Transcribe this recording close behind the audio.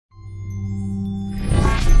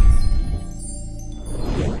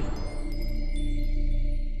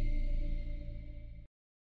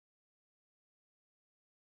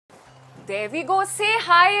There we go. Say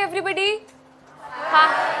hi, everybody.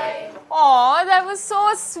 Hi. Oh, that was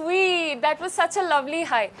so sweet. That was such a lovely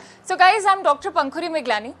hi. So guys, I'm Dr. Pankhuri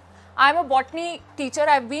Meglani. I'm a botany teacher.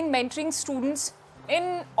 I've been mentoring students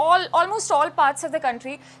in almost all parts of the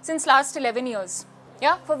country since last 11 years.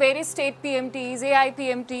 Yeah, for various state PMTs, AI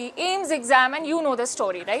PMT, AIMS exam, and you know the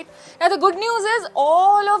story, right? Now the good news is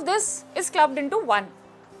all of this is clubbed into one,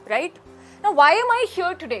 right? Now why am I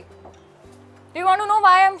here today? Do you want to know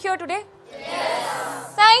why I'm here today?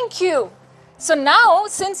 Yes. Thank you. So now,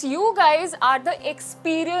 since you guys are the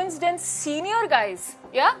experienced and senior guys,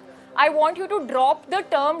 yeah, I want you to drop the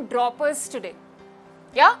term droppers today.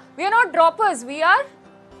 Yeah, we are not droppers, we are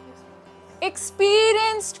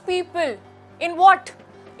experienced people. In what?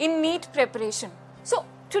 In NEET preparation. So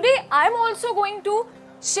today I'm also going to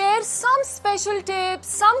share some special tips,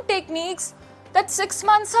 some techniques that 6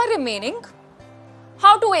 months are remaining.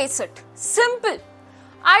 How to ace it. Simple.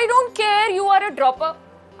 I don't care you are a dropper.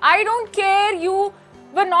 I don't care you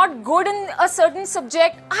were not good in a certain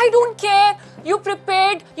subject. I don't care you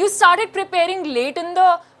prepared, you started preparing late in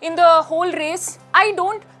the whole race. I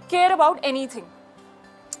don't care about anything.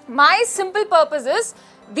 My simple purpose is,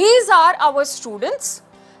 these are our students.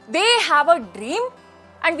 They have a dream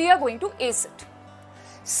and we are going to ace it.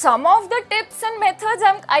 Some of the tips and methods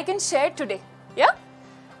I can share today. Yeah?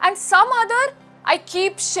 And some other I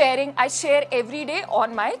keep sharing. I share every day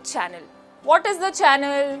on my channel. What is the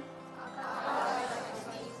channel?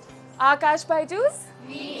 Aakash BYJU'S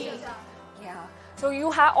NEET. Yeah. So you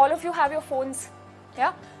have, all of you have your phones.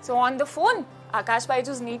 Yeah. So on the phone, Aakash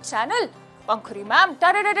BYJU'S NEET channel, Pankhuri ma'am,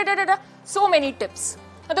 so many tips.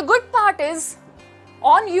 Now the good part is,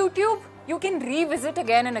 on YouTube you can revisit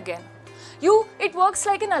again and again. It works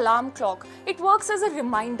like an alarm clock. It works as a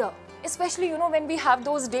reminder, especially when we have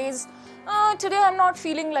those days. Today I'm not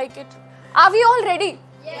feeling like it. Are we all ready?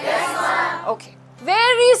 Yes, ma'am. Okay.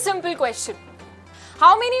 Very simple question.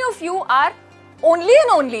 How many of you are only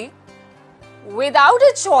and only, without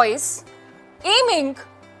a choice, aiming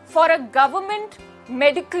for a government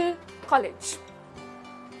medical college?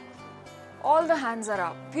 All the hands are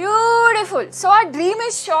up. Beautiful. So our dream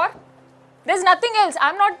is sure. There's nothing else.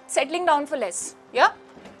 I'm not settling down for less. Yeah?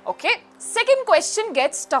 Okay. Second question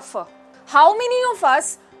gets tougher. How many of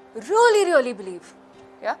us really believe,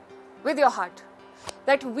 yeah, with your heart,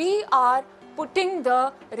 that we are putting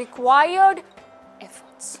the required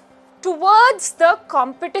efforts towards the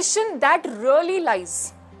competition that really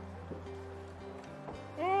lies?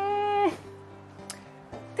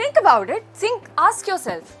 Think about it. Ask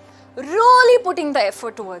yourself, really putting the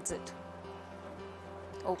effort towards it?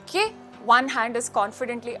 Okay, one hand is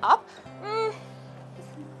confidently up.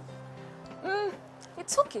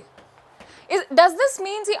 It's okay. Does this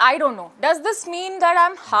mean, I don't know. Does this mean that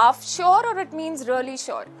I'm half sure or it means really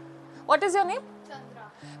sure? What is your name?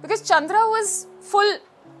 Chandra. Because Chandra was full,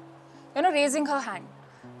 raising her hand.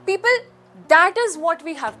 People, that is what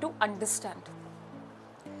we have to understand.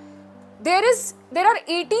 There are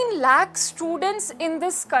 18 lakh students in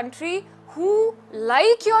this country who,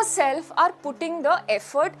 like yourself, are putting the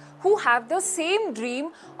effort, who have the same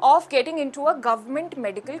dream of getting into a government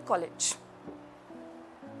medical college.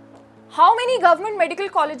 How many government medical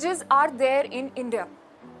colleges are there in India?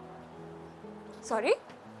 Sorry?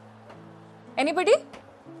 Anybody?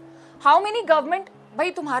 How many government,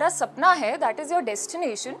 bhai tumhara sapna hai, that is your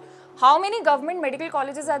destination. How many government medical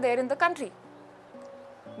colleges are there in the country?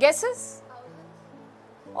 Guesses?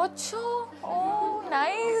 Achha, oh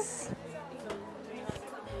nice.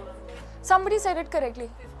 Somebody said it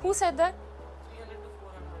correctly. Who said that?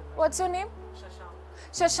 What's your name?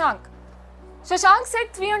 Shashank. Shashank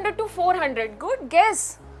said 300 to 400. Good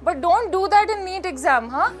guess. But don't do that in NEET exam,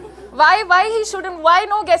 huh? Why he shouldn't? Why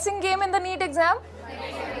no guessing game in the NEET exam?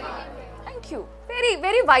 Thank you.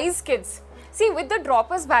 Very wise kids. See, with the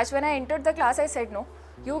droppers batch, when I entered the class, I said no.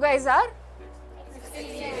 You guys are?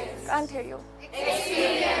 Experienced. Can't hear you.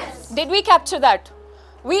 Experienced. Did we capture that?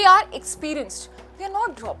 We are experienced. We are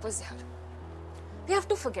not droppers here. We have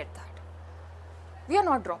to forget that. We are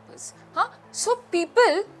not droppers. Huh? So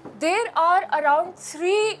people, there are around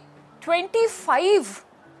 325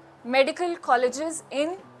 medical colleges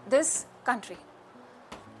in this country.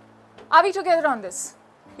 Are we together on this?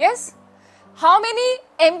 Yes? How many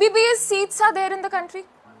MBBS seats are there in the country?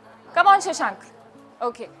 Come on, Shashank.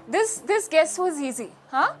 Okay, this guess was easy.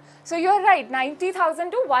 Huh? So you're right,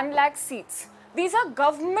 90,000 to 1 lakh seats. These are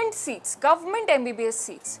government seats, government MBBS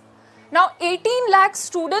seats. Now 18 lakh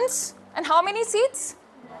students, and how many seats?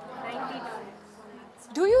 90,000.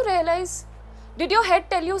 Do you realize, did your head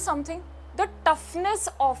tell you something? The toughness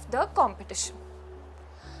of the competition.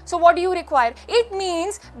 So what do you require? It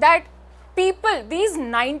means that people, these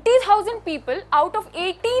 90,000 people out of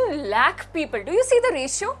 18 lakh people, do you see the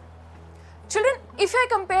ratio? Children, if I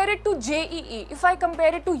compare it to JEE, if I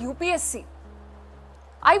compare it to UPSC,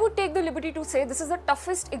 I would take the liberty to say this is the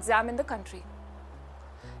toughest exam in the country.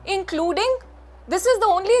 Including, this is the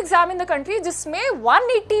only exam in the country जिसमें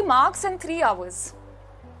 180 marks in 3 hours.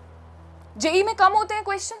 JEE में कम होते हैं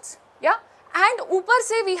questions, yeah? And ऊपर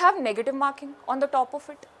से we have negative marking on the top of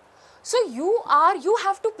it. So you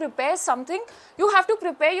have to prepare something, you have to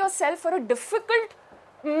prepare yourself for a difficult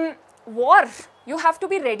war. You have to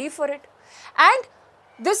be ready for it. And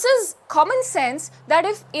this is common sense that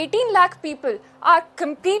if 18 lakh people are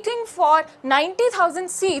competing for 90,000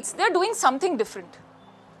 seats, they are doing something different.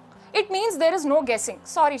 It means there is no guessing.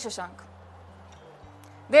 Sorry, Shashank.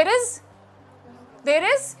 There is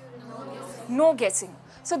no guessing.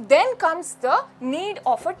 So then comes the need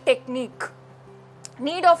of a technique.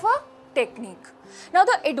 Need of a technique. Now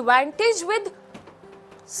the advantage with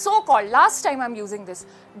so-called, last time I'm using this,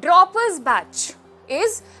 droppers batch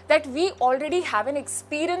is that we already have an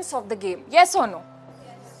experience of the game. Yes or no?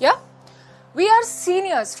 Yes. Yeah? We are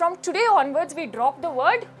seniors. From today onwards, we drop the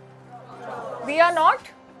word. We are not.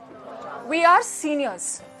 We are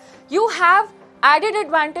seniors. You have added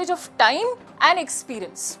advantage of time and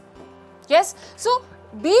experience. Yes? So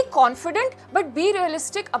be confident, but be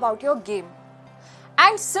realistic about your game.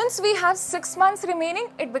 And since we have 6 months remaining,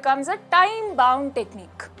 it becomes a time-bound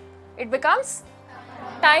technique. It becomes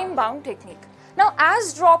time-bound technique. Now,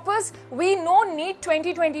 as droppers, we know NEET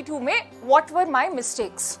 2022 mein what were my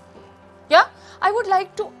mistakes. Yeah? I would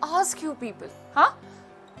like to ask you people,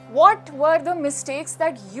 what were the mistakes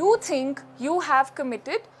that you think you have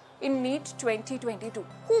committed in NEET 2022?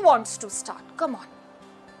 Who wants to start? Come on.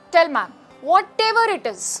 Tell ma'am, whatever it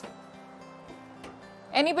is.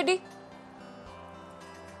 Anybody?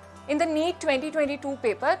 In the NEET 2022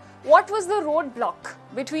 paper, what was the roadblock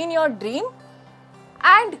between your dream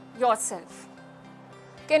and yourself?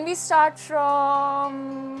 Can we start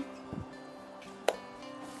from...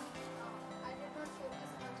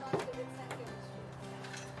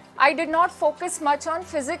 I did not focus much on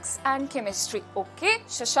physics and chemistry. Okay,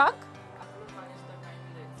 Shashank?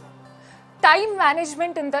 Time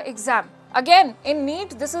management in the exam. Again, in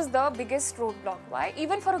NEET, this is the biggest roadblock. Why?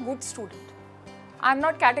 Even for a good student. I'm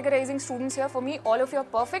not categorizing students here. For me, all of you are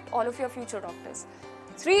perfect, all of you are future doctors.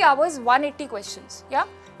 3 hours, 180 questions. Yeah?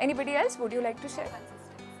 Anybody else? Would you like to share?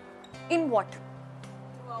 In what?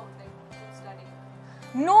 Throughout, studying.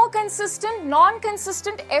 No consistent,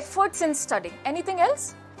 non-consistent efforts in studying. Anything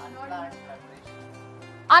else? Unplanned preparation.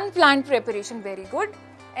 Unplanned preparation, very good.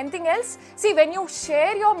 Anything else? See, when you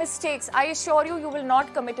share your mistakes, I assure you, you will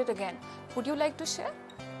not commit it again. Would you like to share?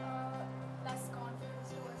 Less confidence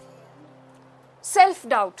towards the end.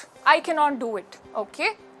 Self-doubt. I cannot do it.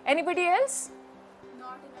 Okay. Anybody else?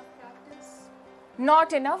 Not enough practice.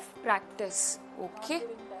 Not enough practice. Okay. Not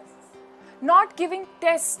giving tests. Not giving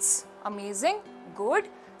tests. Amazing. Good.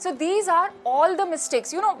 So these are all the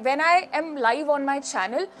mistakes. You know, when I am live on my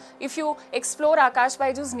channel, if you explore Aakash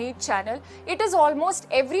BYJU'S NEET channel, it is almost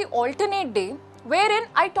every alternate day wherein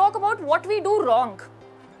I talk about what we do wrong.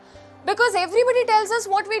 Because everybody tells us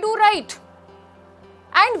what we do right.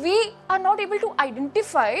 And we are not able to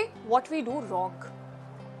identify what we do wrong.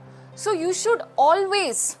 So you should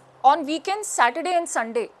always, on weekends, Saturday and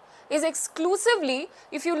Sunday, is exclusively,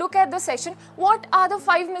 if you look at the session, what are the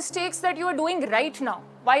 5 mistakes that you are doing right now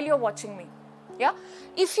while you're watching me? Yeah?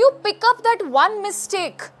 If you pick up that one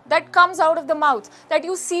mistake that comes out of the mouth that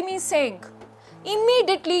you see me saying,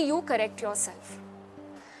 immediately you correct yourself.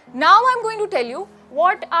 Now I'm going to tell you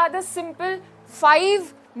what are the simple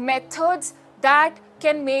 5 methods that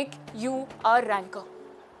can make you a ranker.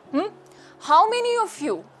 How many of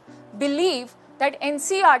you believe that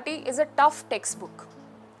NCERT is a tough textbook?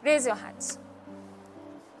 Raise your hands.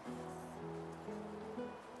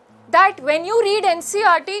 That when you read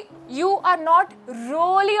NCERT, you are not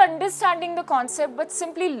really understanding the concept but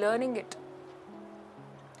simply learning it.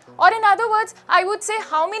 Or in other words, I would say,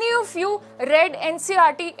 how many of you read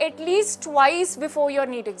NCERT at least twice before your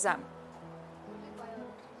NEET exam?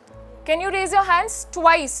 Can you raise your hands?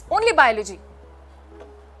 Twice. Only biology.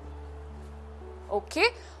 Okay.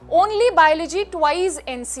 Only biology, twice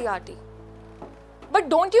NCERT. But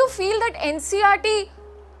don't you feel that NCERT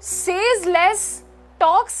says less,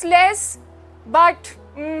 talks less, but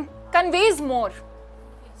conveys more?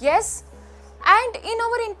 Yes? And in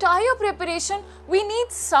our entire preparation, we need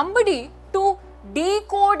somebody to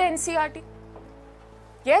decode NCERT.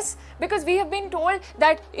 Yes? Because we have been told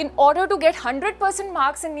that in order to get 100%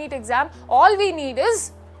 marks in NEET exam, all we need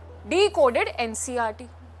is decoded NCERT.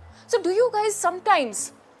 So do you guys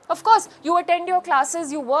sometimes Of course, you attend your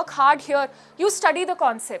classes, you work hard here, you study the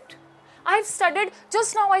concept. I've studied,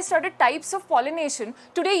 just now I studied types of pollination.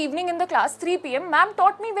 Today evening in the class, 3 p.m, ma'am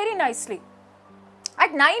taught me very nicely.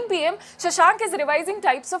 At 9 p.m, Shashank is revising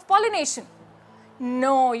types of pollination.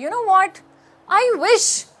 No, you know what? I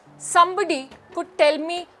wish somebody could tell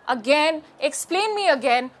me again, explain me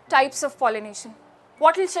again types of pollination.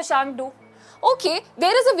 What will Shashank do? Okay,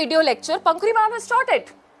 there is a video lecture, Pankhuri ma'am has taught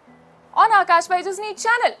it on Aakash BYJU'S NEET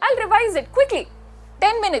channel. I'll revise it quickly,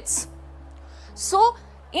 10 minutes. So,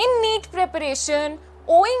 in NEET preparation,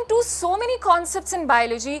 owing to so many concepts in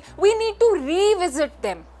biology, we need to revisit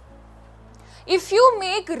them. If you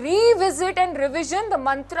make revisit and revision the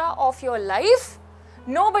mantra of your life,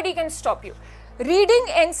 nobody can stop you. Reading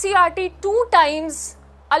NCERT 2 times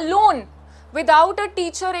alone without a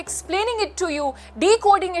teacher explaining it to you,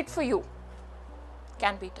 decoding it for you,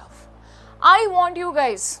 can be tough. I want you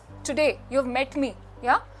guys, today you've met me,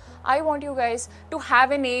 yeah? I want you guys to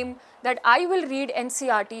have an aim that I will read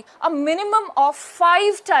NCERT a minimum of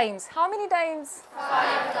 5 times. How many times?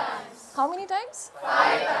 5 times. How many times?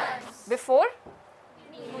 5 times. Before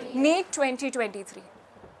NEET 2023.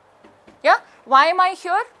 Yeah? Why am I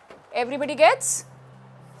here? Everybody gets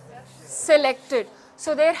selected.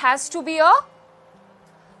 So there has to be a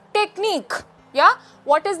technique. Yeah?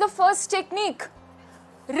 What is the first technique?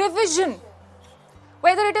 Revision.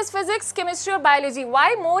 Whether it is physics, chemistry or biology.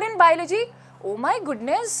 Why more in biology? Oh my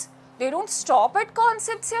goodness. They don't stop at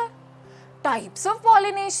concepts here. Types of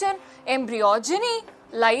pollination, embryogeny,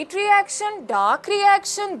 light reaction, dark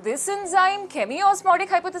reaction, this enzyme, chemiosmotic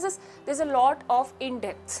hypothesis. There's a lot of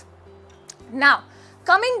in-depth. Now,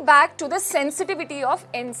 coming back to the sensitivity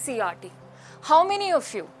of NCERT. How many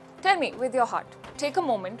of you, tell me with your heart, take a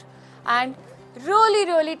moment and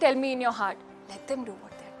really tell me in your heart, let them do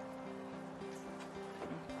what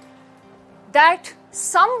that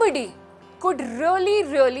somebody could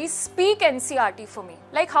really speak NCERT for me.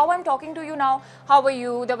 Like how I'm talking to you now, how are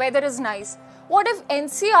you, the weather is nice. What if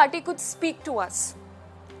NCERT could speak to us?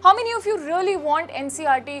 How many of you really want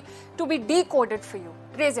NCERT to be decoded for you?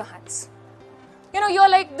 Raise your hands. You know, you're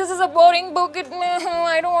like, this is a boring book,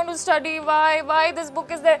 I don't want to study, why this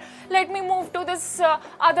book is there? Let me move to this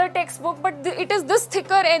other textbook, but it is this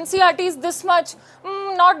thicker, NCERT is this much,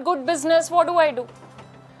 not good business, what do I do?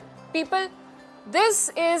 People, this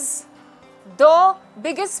is the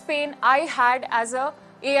biggest pain I had as a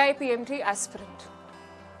AIPMT aspirant.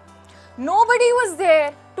 Nobody was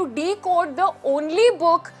there to decode the only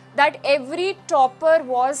book that every topper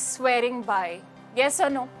was swearing by. Yes or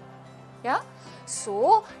no? Yeah?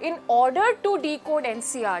 So, in order to decode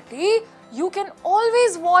NCERT, you can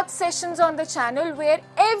always watch sessions on the channel where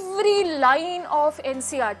every line of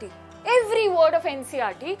NCERT, every word of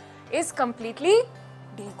NCERT is completely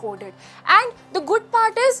decoded. And the good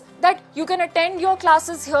part is that you can attend your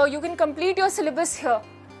classes here, you can complete your syllabus here.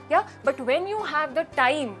 Yeah? But when you have the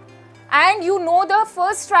time and you know the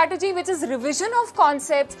first strategy, which is revision of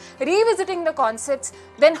concepts, revisiting the concepts,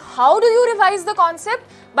 then how do you revise the concept?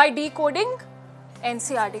 By decoding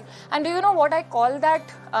NCERT. And do you know what I call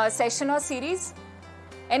that session or series?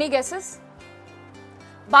 Any guesses?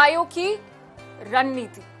 Bio ki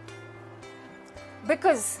रणनीति.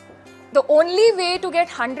 Because the only way to get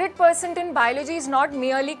 100% in biology is not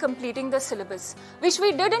merely completing the syllabus, which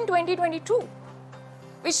we did in 2022.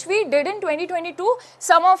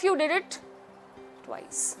 Some of you did it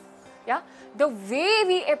twice. Yeah? The way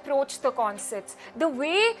we approach the concepts, the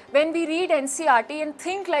way when we read NCERT and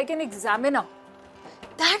think like an examiner,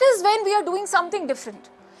 that is when we are doing something different.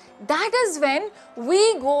 That is when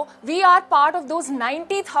we are part of those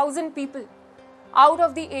 90,000 people out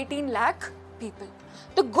of the 18 lakh people.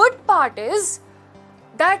 The good part is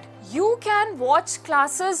that you can watch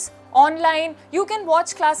classes online, you can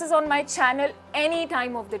watch classes on my channel any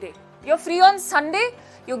time of the day. You're free on Sunday,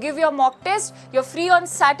 you give your mock test, you're free on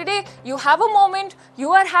Saturday, you have a moment,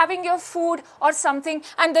 you are having your food or something,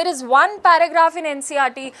 and there is one paragraph in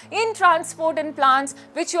NCERT in transport and plants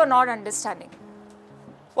which you're not understanding.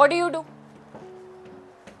 What do? You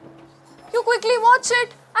quickly watch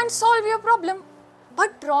it and solve your problem.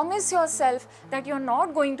 But promise yourself that you're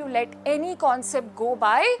not going to let any concept go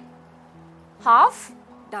by half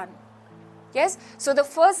done. Yes? So the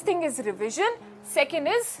first thing is revision, second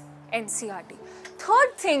is NCERT.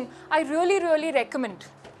 Third thing I really recommend,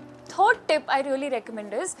 third tip I really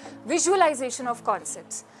recommend is visualization of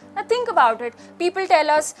concepts. Now think about it. People tell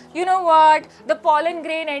us, you know what, the pollen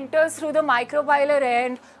grain enters through the microbial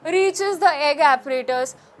end, reaches the egg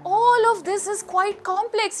apparatus. All of this is quite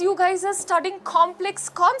complex. You guys are studying complex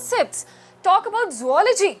concepts. Talk about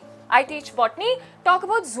zoology. I teach botany, talk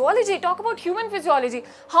about zoology, talk about human physiology.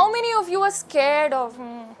 How many of you are scared of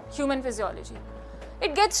human physiology?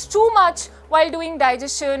 It gets too much while doing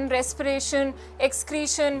digestion, respiration,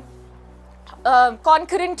 excretion,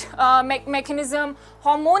 concurrent mechanism,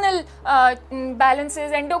 hormonal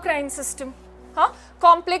balances, endocrine system.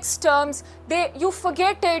 Complex terms, you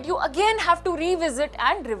forget it, you again have to revisit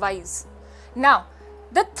and revise. Now,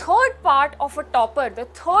 the third part of a topper, the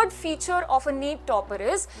third feature of a NEET topper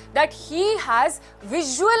is that he has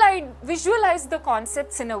visualized the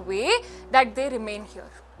concepts in a way that they remain here,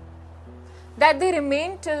 that they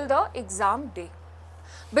remain till the exam day.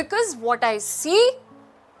 Because what I see,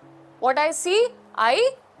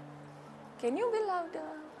 can you be louder?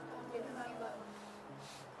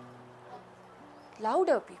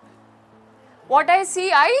 Louder, people. What I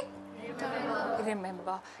see, I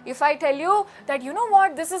remember. If I tell you that, you know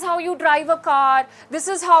what, this is how you drive a car, this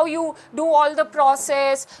is how you do all the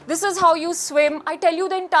process, this is how you swim, I tell you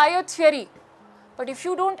the entire theory. But if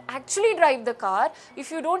you don't actually drive the car,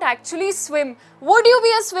 if you don't actually swim, would you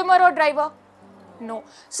be a swimmer or driver? No.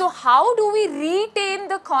 So how do we retain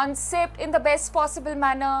the concept in the best possible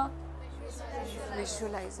manner?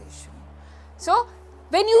 Visualization. So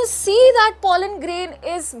when you see that pollen grain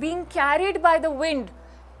is being carried by the wind,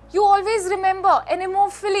 you always remember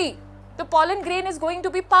anemophily. The pollen grain is going to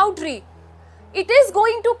be powdery. It is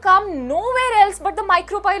going to come nowhere else but the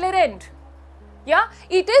micropylar end. Yeah,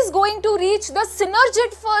 it is going to reach the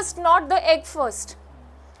synergid first, not the egg first.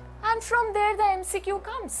 And from there the MCQ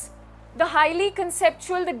comes. The highly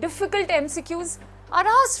conceptual, the difficult MCQs are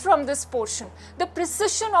asked from this portion, the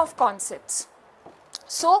precision of concepts.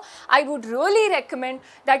 So, I would really recommend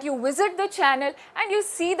that you visit the channel and you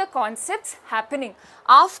see the concepts happening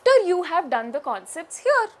after you have done the concepts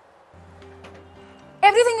here.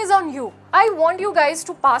 Everything is on you. I want you guys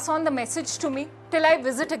to pass on the message to me till I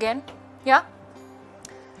visit again. Yeah?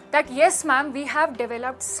 That yes, ma'am, we have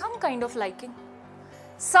developed some kind of liking,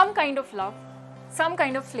 some kind of love, some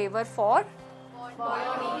kind of flavor for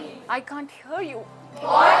botany. I can't hear you.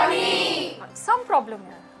 Botany. Some problem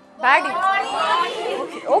here. Bad.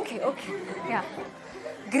 Okay. Yeah.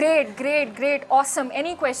 Great. Awesome.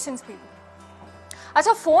 Any questions, people?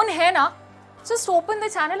 Acha, phone hai na? Just open the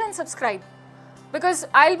channel and subscribe. Because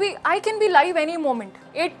I can be live any moment.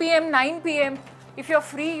 8 p.m., 9 p.m. If you're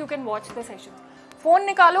free, you can watch the sessions. Phone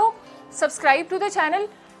nikalo, subscribe to the channel.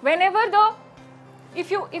 Whenever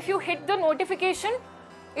if you hit the notification,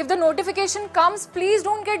 if the notification comes, please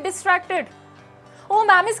don't get distracted. Oh,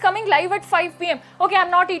 ma'am is coming live at 5 p.m. Okay, I'm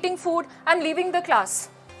not eating food. I'm leaving the class.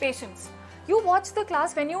 Patience. You watch the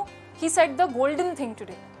class when he said the golden thing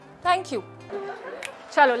today. Thank you.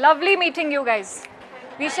 Chalo, lovely meeting you guys.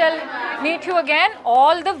 We shall meet you again.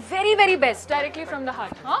 All the very, very best directly from the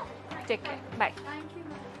heart. Huh? Take care. Bye. Thank you.